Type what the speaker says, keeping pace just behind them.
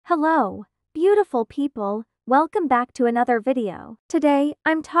Hello, beautiful people, welcome back to another video. Today,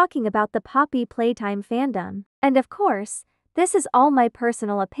 I'm talking about the Poppy Playtime fandom. And of course, this is all my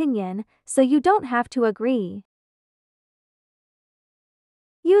personal opinion, so you don't have to agree.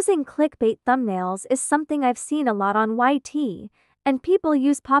 Using clickbait thumbnails is something I've seen a lot on YT, and people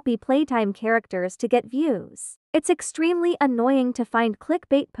use Poppy Playtime characters to get views. It's extremely annoying to find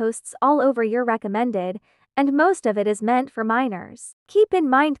clickbait posts all over your recommended, and most of it is meant for minors. Keep in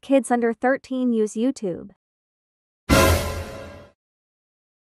mind kids under 13 use YouTube.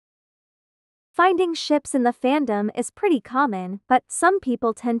 Finding ships in the fandom is pretty common, but some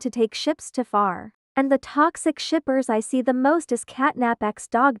people tend to take ships too far. And the toxic shippers I see the most is Catnap x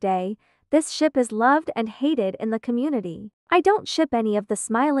Dog Day. This ship is loved and hated in the community. I don't ship any of the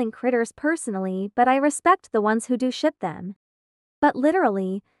smiling critters personally, but I respect the ones who do ship them. But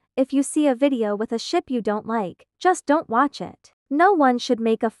literally, if you see a video with a ship you don't like, just don't watch it. No one should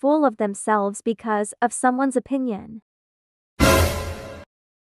make a fool of themselves because of someone's opinion.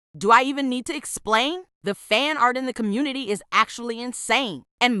 Do I even need to explain? The fan art in the community is actually insane,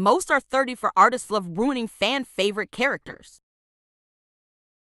 and most are 30 for artists love ruining fan favorite characters.